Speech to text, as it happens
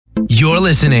You're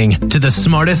listening to the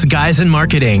smartest guys in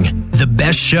marketing, the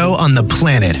best show on the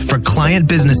planet for client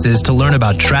businesses to learn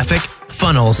about traffic,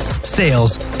 funnels,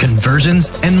 sales, conversions,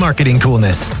 and marketing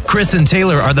coolness. Chris and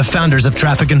Taylor are the founders of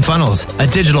Traffic and Funnels, a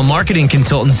digital marketing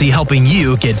consultancy helping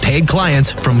you get paid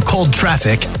clients from cold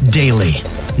traffic daily.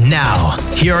 Now,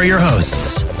 here are your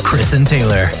hosts, Chris and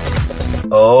Taylor.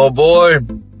 Oh boy.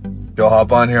 Yo,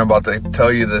 hop on here. I'm about to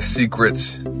tell you the secret,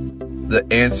 the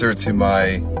answer to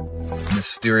my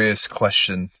mysterious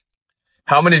question.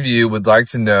 How many of you would like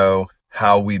to know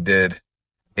how we did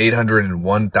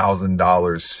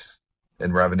 $801,000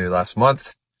 in revenue last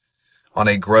month on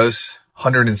a gross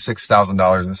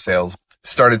 $106,000 in sales?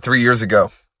 Started 3 years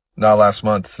ago, not last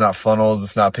month. It's not funnels.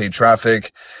 It's not paid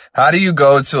traffic. How do you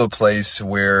go to a place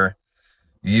where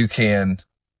you can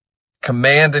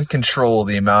command and control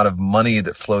the amount of money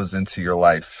that flows into your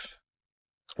life?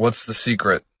 What's the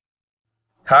secret?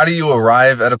 How do you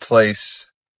arrive at a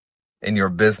place in your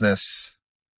business,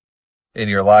 in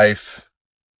your life,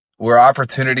 where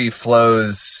opportunity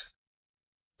flows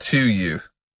to you,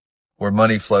 where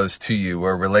money flows to you,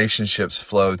 where relationships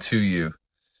flow to you?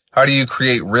 How do you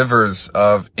create rivers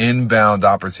of inbound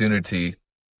opportunity,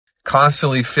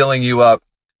 constantly filling you up,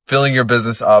 filling your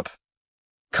business up,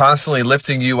 constantly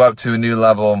lifting you up to a new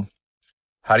level?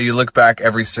 How do you look back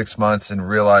every 6 months and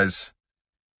realize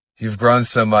you've grown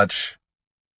so much?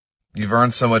 You've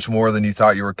earned so much more than you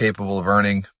thought you were capable of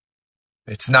earning.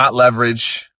 It's not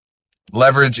leverage.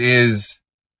 Leverage is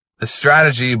the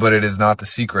strategy, but it is not the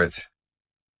secret.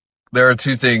 There are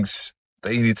two things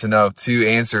that you need to know, two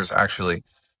answers actually.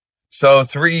 So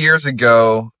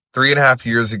 3.5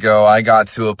 years ago, I got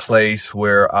to a place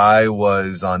where I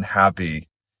was unhappy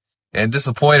and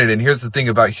disappointed. And here's the thing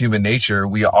about human nature.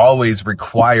 We always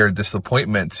require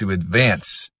disappointment to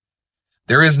advance.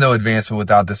 There is no advancement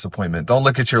without disappointment. Don't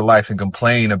look at your life and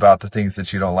complain about the things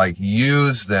that you don't like.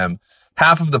 Use them.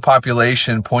 Half of the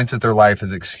population points at their life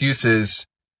as excuses.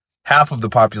 Half of the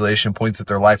population points at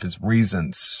their life as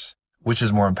reasons. Which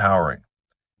is more empowering?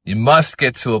 You must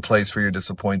get to a place where you're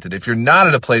disappointed. If you're not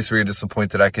at a place where you're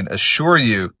disappointed, I can assure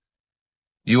you,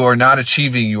 you are not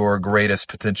achieving your greatest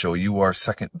potential. You are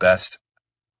second best.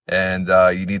 And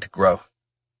you need to grow.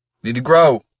 You need to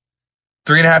grow.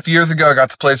 3.5 years ago, I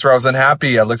got to a place where I was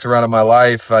unhappy. I looked around at my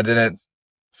life. I didn't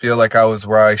feel like I was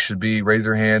where I should be. Raise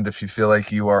your hand if you feel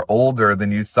like you are older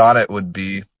than you thought it would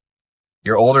be.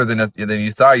 You're older than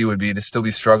you thought you would be to still be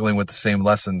struggling with the same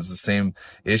lessons, the same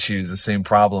issues, the same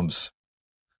problems.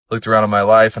 Looked around at my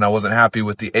life and I wasn't happy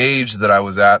with the age that I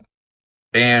was at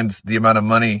and the amount of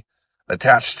money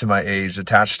attached to my age,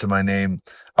 attached to my name.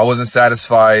 I wasn't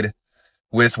satisfied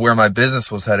with where my business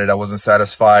was headed. I wasn't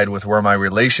satisfied with where my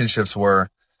relationships were.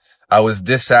 I was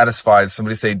dissatisfied.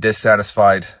 Somebody say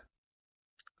dissatisfied,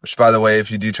 which by the way, if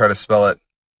you do try to spell it,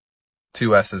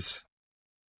 2 S's.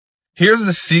 Here's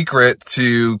the secret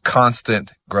to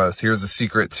constant growth. Here's the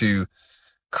secret to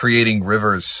creating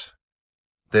rivers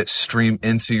that stream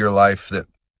into your life, that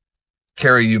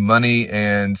carry you money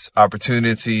and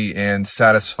opportunity and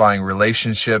satisfying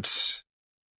relationships.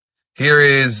 Here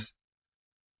is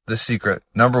the secret.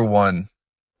 Number one,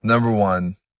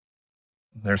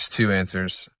 there's 2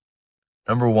 answers.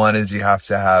 Number 1 is you have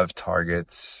to have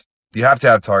targets. You have to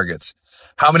have targets.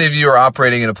 How many of you are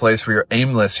operating in a place where you're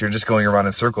aimless? You're just going around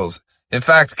in circles. In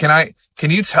fact, can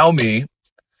you tell me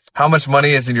how much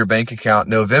money is in your bank account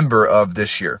November of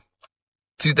this year?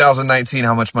 2019,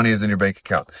 how much money is in your bank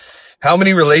account? How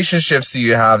many relationships do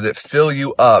you have that fill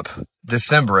you up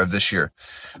December of this year?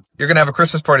 You're going to have a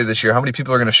Christmas party this year. How many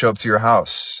people are going to show up to your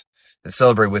house and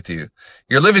celebrate with you?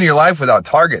 You're living your life without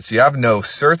targets. You have no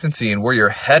certainty in where you're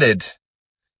headed.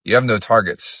 You have no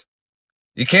targets.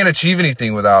 You can't achieve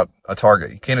anything without a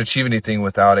target. You can't achieve anything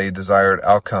without a desired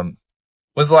outcome.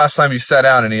 When's the last time you sat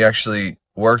down and you actually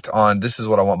worked on, this is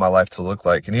what I want my life to look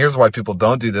like? And here's why people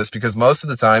don't do this, because most of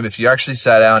the time, if you actually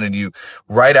sat down and you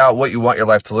write out what you want your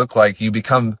life to look like, you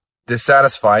become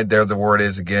dissatisfied. There the word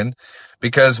is again,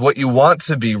 because what you want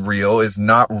to be real is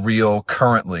not real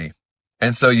currently.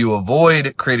 And so you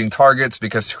avoid creating targets,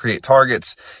 because to create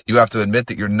targets, you have to admit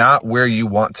that you're not where you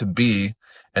want to be,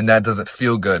 and that doesn't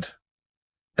feel good.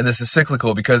 And this is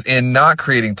cyclical, because in not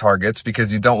creating targets,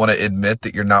 because you don't want to admit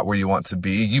that you're not where you want to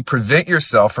be, you prevent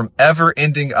yourself from ever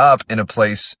ending up in a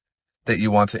place that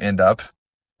you want to end up,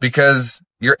 because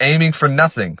you're aiming for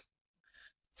nothing.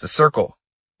 It's a circle.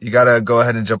 You got to go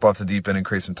ahead and jump off the deep end and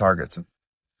create some targets.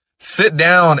 Sit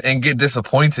down and get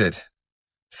disappointed.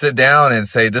 Sit down and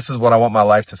say, this is what I want my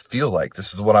life to feel like.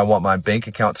 This is what I want my bank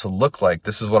account to look like.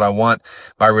 This is what I want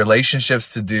my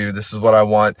relationships to do. This is what I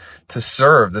want to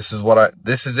serve. This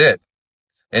is it.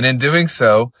 And in doing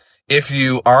so, If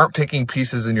you aren't picking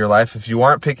pieces in your life, if you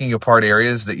aren't picking apart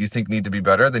areas that you think need to be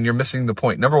better, then you're missing the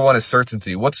point. Number one is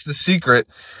certainty. What's the secret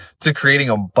to creating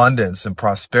abundance and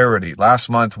prosperity? Last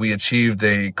month, we achieved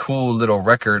a cool little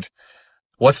record.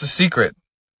 What's the secret?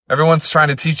 Everyone's trying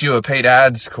to teach you a paid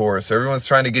ads course. Everyone's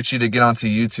trying to get you to get onto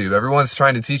YouTube. Everyone's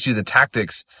trying to teach you the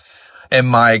tactics. And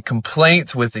my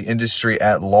complaint with the industry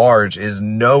at large is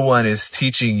no one is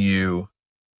teaching you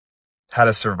how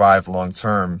to survive long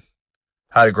term,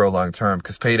 how to grow long term,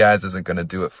 because paid ads isn't going to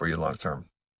do it for you long term.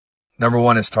 Number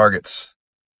one is targets.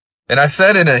 And I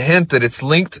said in a hint that it's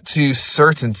linked to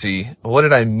certainty. What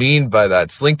did I mean by that?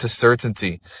 It's linked to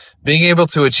certainty. Being able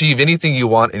to achieve anything you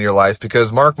want in your life,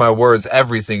 because mark my words,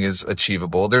 everything is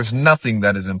achievable. There's nothing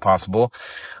that is impossible.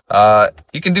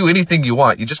 You can do anything you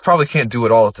want. You just probably can't do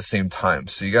it all at the same time.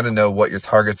 So you got to know what your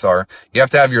targets are. You have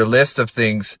to have your list of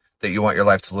things that you want your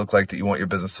life to look like, that you want your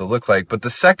business to look like. But the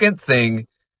second thing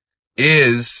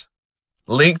is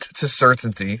linked to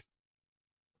certainty,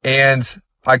 and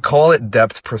I call it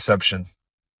depth perception.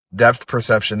 Depth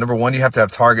perception. Number one, you have to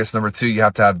have targets. Number two, you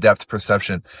have to have depth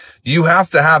perception. You have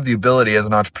to have the ability as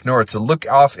an entrepreneur to look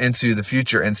off into the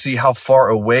future and see how far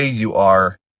away you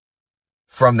are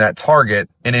from that target.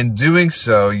 And in doing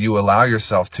so, you allow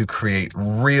yourself to create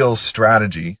real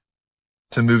strategy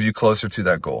to move you closer to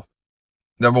that goal.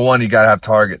 Number one, you got to have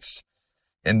targets.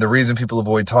 And the reason people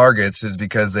avoid targets is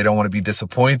because they don't want to be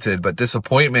disappointed, but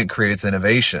disappointment creates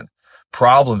innovation.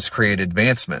 Problems create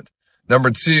advancement.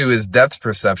 Number two is depth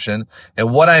perception.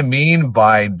 And what I mean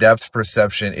by depth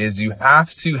perception is you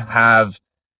have to have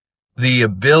the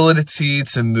ability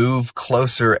to move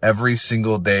closer every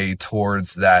single day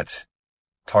towards that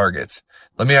target.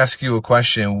 Let me ask you a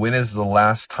question. When is the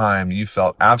last time you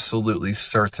felt absolutely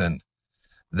certain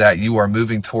that you are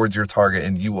moving towards your target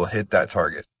and you will hit that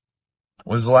target?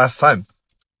 When was the last time?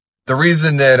 The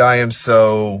reason that I am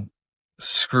so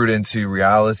screwed into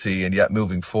reality and yet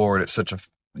moving forward at such a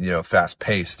fast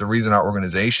pace, the reason our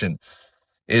organization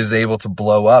is able to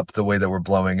blow up the way that we're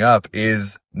blowing up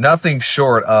is nothing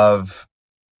short of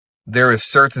there is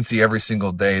certainty every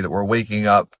single day that we're waking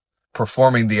up,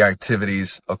 performing the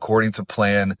activities according to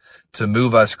plan to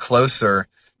move us closer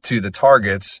to the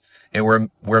targets, and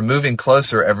we're moving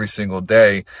closer every single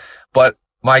day. But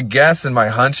my guess and my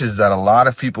hunch is that a lot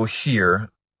of people here,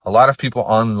 a lot of people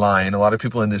online, a lot of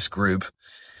people in this group,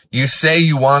 you say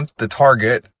you want the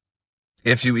target,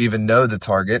 if you even know the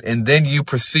target, and then you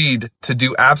proceed to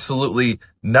do absolutely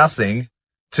nothing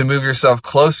to move yourself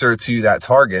closer to that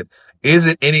target. Is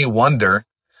it any wonder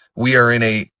we are in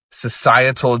a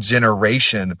societal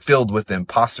generation filled with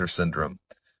imposter syndrome,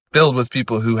 filled with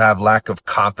people who have lack of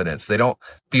confidence? They don't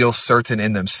feel certain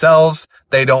in themselves.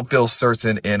 They don't feel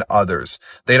certain in others.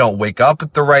 They don't wake up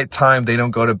at the right time. They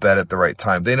don't go to bed at the right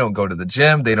time. They don't go to the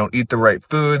gym. They don't eat the right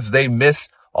foods. They miss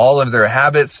all of their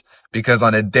habits because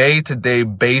on a day-to-day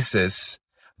basis,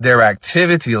 their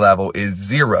activity level is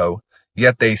zero,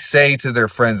 yet they say to their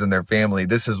friends and their family,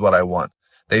 this is what I want.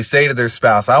 They say to their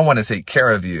spouse, I want to take care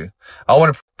of you. I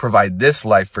want to provide this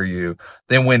life for you.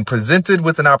 Then when presented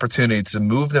with an opportunity to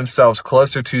move themselves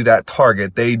closer to that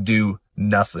target, they do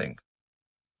nothing.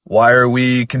 Why are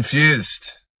we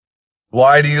confused?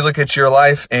 Why do you look at your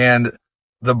life and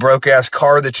the broke-ass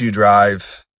car that you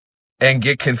drive and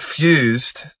get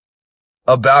confused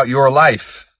about your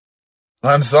life?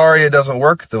 I'm sorry it doesn't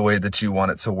work the way that you want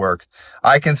it to work.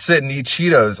 I can sit and eat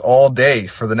Cheetos all day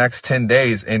for the next 10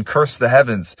 days and curse the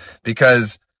heavens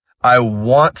because I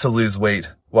want to lose weight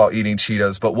while eating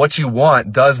Cheetos, but what you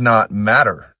want does not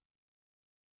matter.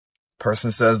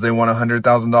 Person says they want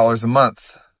 $100,000 a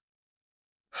month.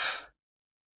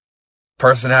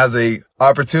 Person has a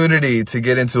opportunity to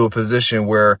get into a position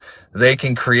where they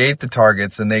can create the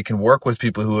targets and they can work with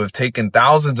people who have taken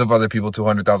thousands of other people to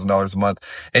 $100,000 a month.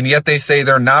 And yet they say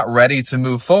they're not ready to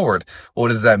move forward. What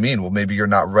does that mean? Well, maybe you're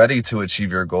not ready to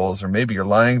achieve your goals, or maybe you're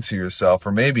lying to yourself,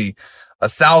 or maybe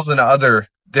 1,000 other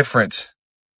different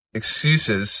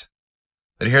excuses.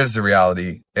 But here's the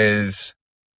reality is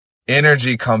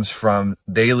energy comes from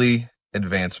daily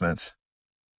advancement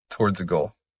towards a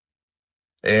goal.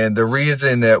 And the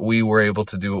reason that we were able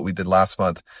to do what we did last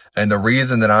month, and the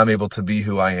reason that I'm able to be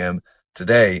who I am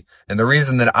today, and the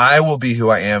reason that I will be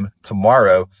who I am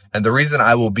tomorrow, and the reason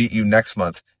I will beat you next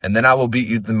month, and then I will beat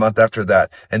you the month after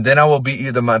that, and then I will beat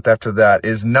you the month after that,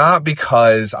 is not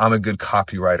because I'm a good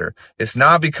copywriter. It's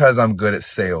not because I'm good at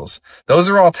sales. Those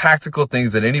are all tactical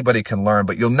things that anybody can learn,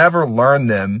 but you'll never learn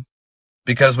them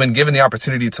because when given the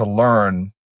opportunity to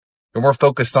learn, you're more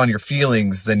focused on your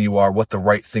feelings than you are what the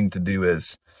right thing to do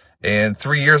is. And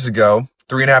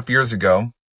 3.5 years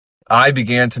ago, I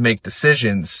began to make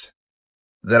decisions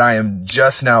that I am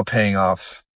just now paying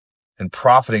off and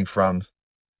profiting from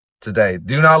today.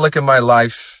 Do not look at my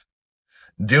life.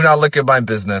 Do not look at my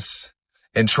business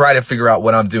and try to figure out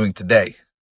what I'm doing today.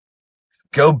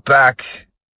 Go back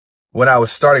when I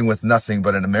was starting with nothing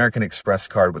but an American Express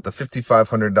card with a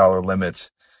 $5,500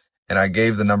 limit, and I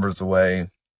gave the numbers away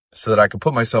so that I could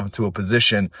put myself into a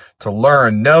position to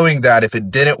learn, knowing that if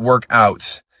it didn't work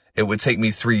out, it would take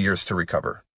me 3 years to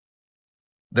recover.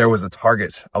 There was a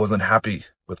target. I was unhappy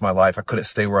with my life. I couldn't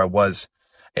stay where I was.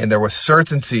 And there was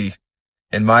certainty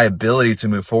in my ability to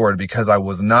move forward because I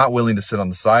was not willing to sit on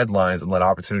the sidelines and let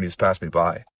opportunities pass me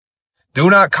by. Do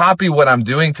not copy what I'm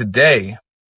doing today.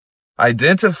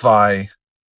 Identify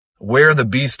where the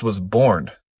beast was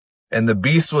born. And the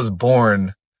beast was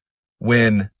born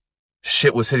when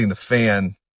shit was hitting the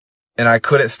fan and I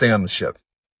couldn't stay on the ship.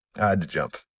 I had to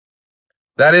jump.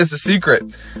 That is the secret.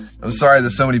 I'm sorry that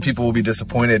so many people will be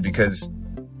disappointed because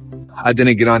I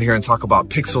didn't get on here and talk about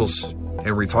pixels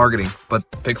and retargeting, but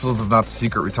pixels is not the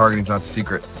secret. Retargeting is not the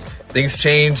secret. Things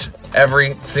change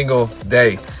every single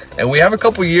day. And we have a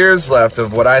couple years left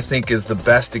of what I think is the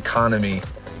best economy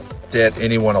that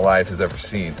anyone alive has ever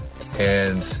seen.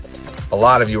 And a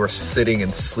lot of you are sitting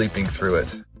and sleeping through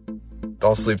it.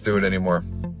 Don't sleep through it anymore.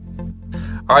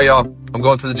 All right, y'all. I'm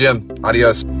going to the gym.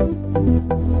 Adios.